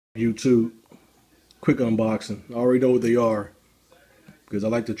YouTube, quick unboxing. I already know what they are because I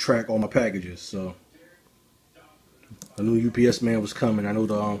like to track all my packages. So I knew UPS man was coming. I know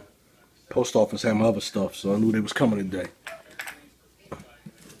the post office had my other stuff, so I knew they was coming today.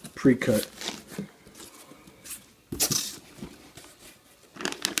 Pre-cut.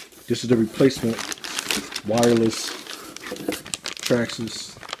 This is the replacement wireless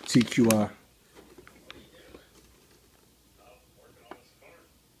Traxxas TQI.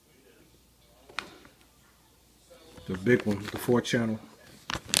 The big one, the 4-channel.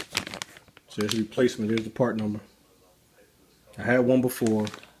 So there's the replacement, there's the part number. I had one before.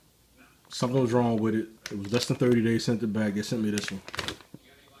 Something was wrong with it. It was less than 30 days, sent it back. They sent me this one.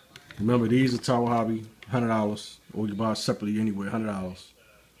 Remember, these are Tower Hobby, $100. Or you buy it separately anyway, $100.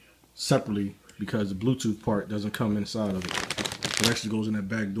 Separately, because the Bluetooth part doesn't come inside of it. It actually goes in that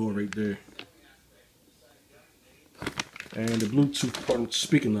back door right there. And the Bluetooth part I'm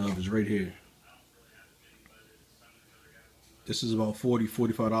speaking of is right here. This is about $40,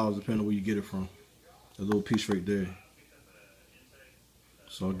 $45 depending on where you get it from. A little piece right there.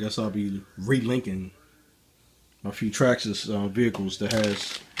 So I guess I'll be relinking a few Traxxas vehicles that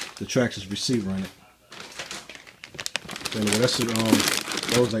has the Traxxas receiver in it. So anyway, that's it.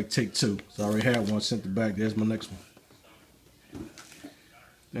 That was like take two. So I already had one, sent it back. There's my next one.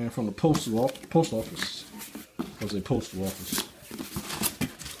 And from the post office. I was a postal office.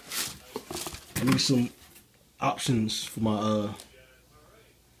 I need some options for my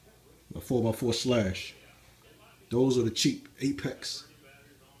 4x4 slash. Those are the cheap Apex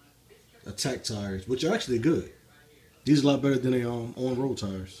attack tires, which are actually good. These are a lot better than they on-road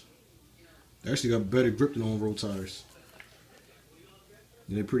tires. They actually got better grip than on-road tires.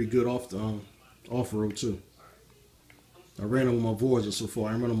 And they're pretty good off-road too. I ran them with my Voyager so far.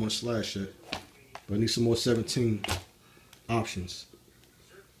 I haven't run them on a slash yet. But I need some more 17 options.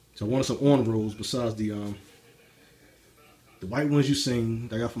 So I wanted some on-roads besides the white ones you seen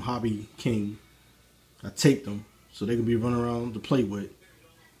that I got from Hobby King. I taped them so they can be run around to play with.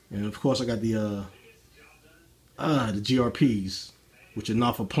 And of course I got the GRPs, which are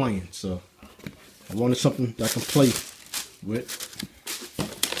not for playing. So I wanted something that I can play with.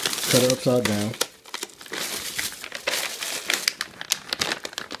 Cut it upside down.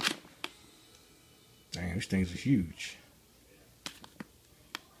 Damn, these things are huge.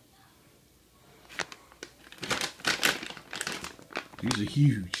 These are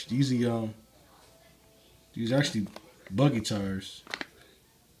huge. These are actually buggy tires.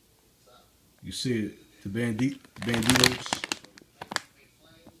 You see it, the Banditos.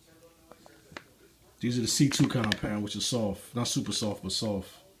 These are the C2 compound, which is soft. Not super soft, but soft.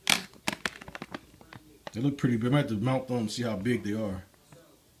 They look pretty big. I might have to mount them and see how big they are.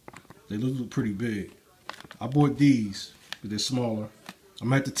 They look pretty big. I bought these because they're smaller. I'm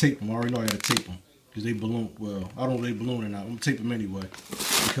going to have to tape them. I already know I got to tape them because they balloon. Well, I don't know if they balloon or not. I'm going to tape them anyway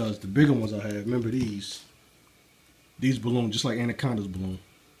because the bigger ones I have, remember these balloon just like Anaconda's balloon.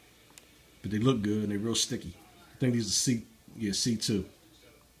 But they look good and they're real sticky. I think these are C2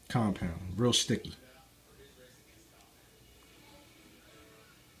 compound. Real sticky.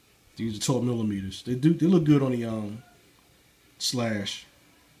 These are 12 millimeters. They look good on the slash.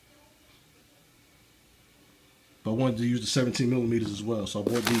 But I wanted to use the 17 millimeters as well, so I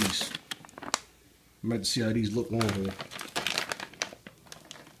bought these. I'm about to see how these look on here.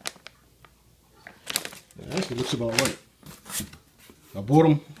 Yeah, actually looks about right. I bought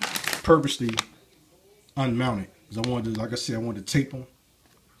them purposely unmounted because I wanted to, like I said, I wanted to tape them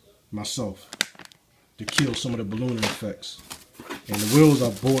myself to kill some of the ballooning effects. And the wheels I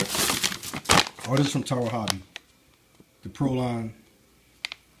bought are this from Tower Hobby, the Proline.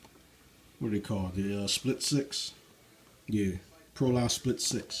 What are they called? The Split 6. Yeah, Proline Split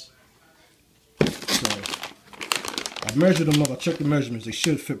 6. So I measured them up. I checked the measurements. They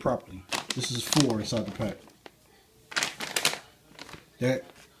should fit properly. This is 4 inside the pack.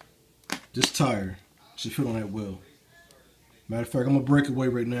 This tire should fit on that wheel. Matter of fact, I'm gonna break away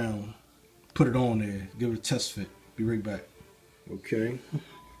right now. Put it on there. Give it a test fit. Be right back. Okay.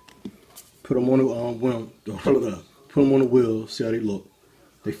 Put them on the wheel. Put them on the wheel. See how they look.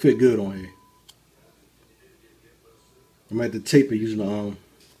 They fit good on here. I'm going to have to tape it using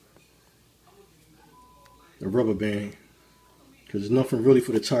the rubber band because there's nothing really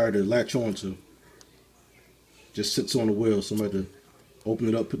for the tire to latch onto. Just sits on the wheel, so I'm going to have to open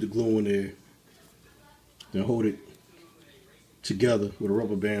it up, put the glue in there, then hold it together with a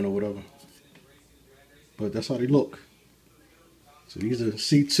rubber band or whatever. But that's how they look. So these are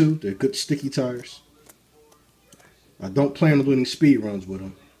C2. They're good sticky tires. I don't plan on doing any speed runs with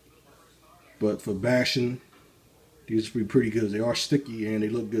them. But for bashing, These are pretty good. They are sticky and they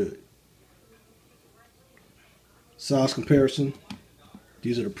look good. Size comparison.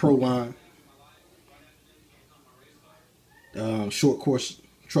 These are the Pro line. Short course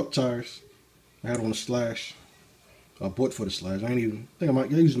truck tires. I had on a Slash. I bought for the Slash. I think I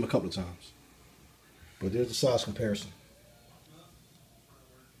might use them a couple of times. But there's the size comparison.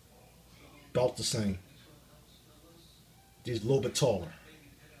 About the same. These a little bit taller.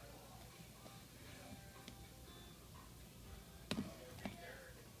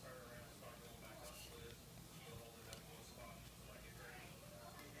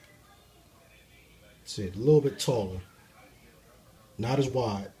 See, a little bit taller. Not as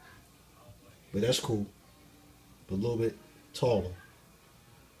wide. But that's cool. But a little bit taller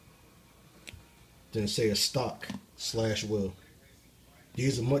than say a stock Slash wheel.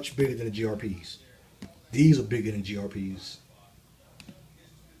 These are much bigger than the GRPs. These are bigger than GRPs.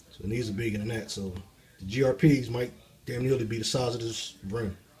 So these are bigger than that. So the GRPs might damn nearly be the size of this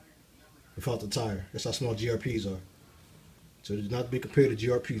rim without the tire. That's how small GRPs are. So they're not to be compared to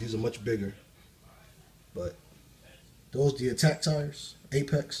GRPs. These are much bigger. But those the attack tires,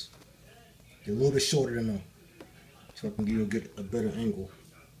 Apex, they're a little bit shorter than them. So I can get a better angle.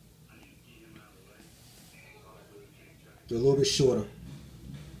 They're a little bit shorter.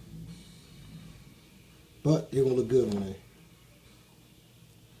 But they're gonna look good on there.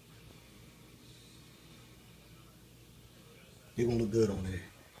 They're gonna look good on there.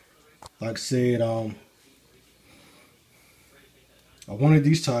 Like I said, I wanted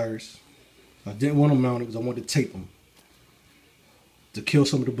these tires. I didn't want them mounted because I wanted to tape them to kill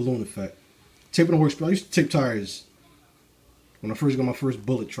some of the balloon effect. Taping works. I used to tape tires when I first got my first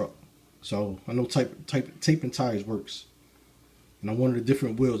bullet truck, so I know taping tires works. And I wanted a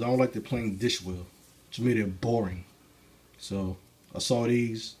different wheels. I don't like the plain dish wheel. To me, they're boring. So I saw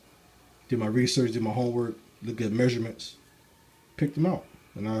these, did my research, did my homework, looked at measurements, picked them out,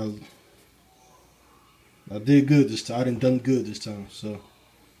 and I did good this time. I done good this time. So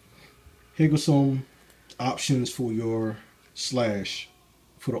here go some options for your Slash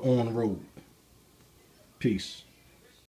for the on-road. Peace.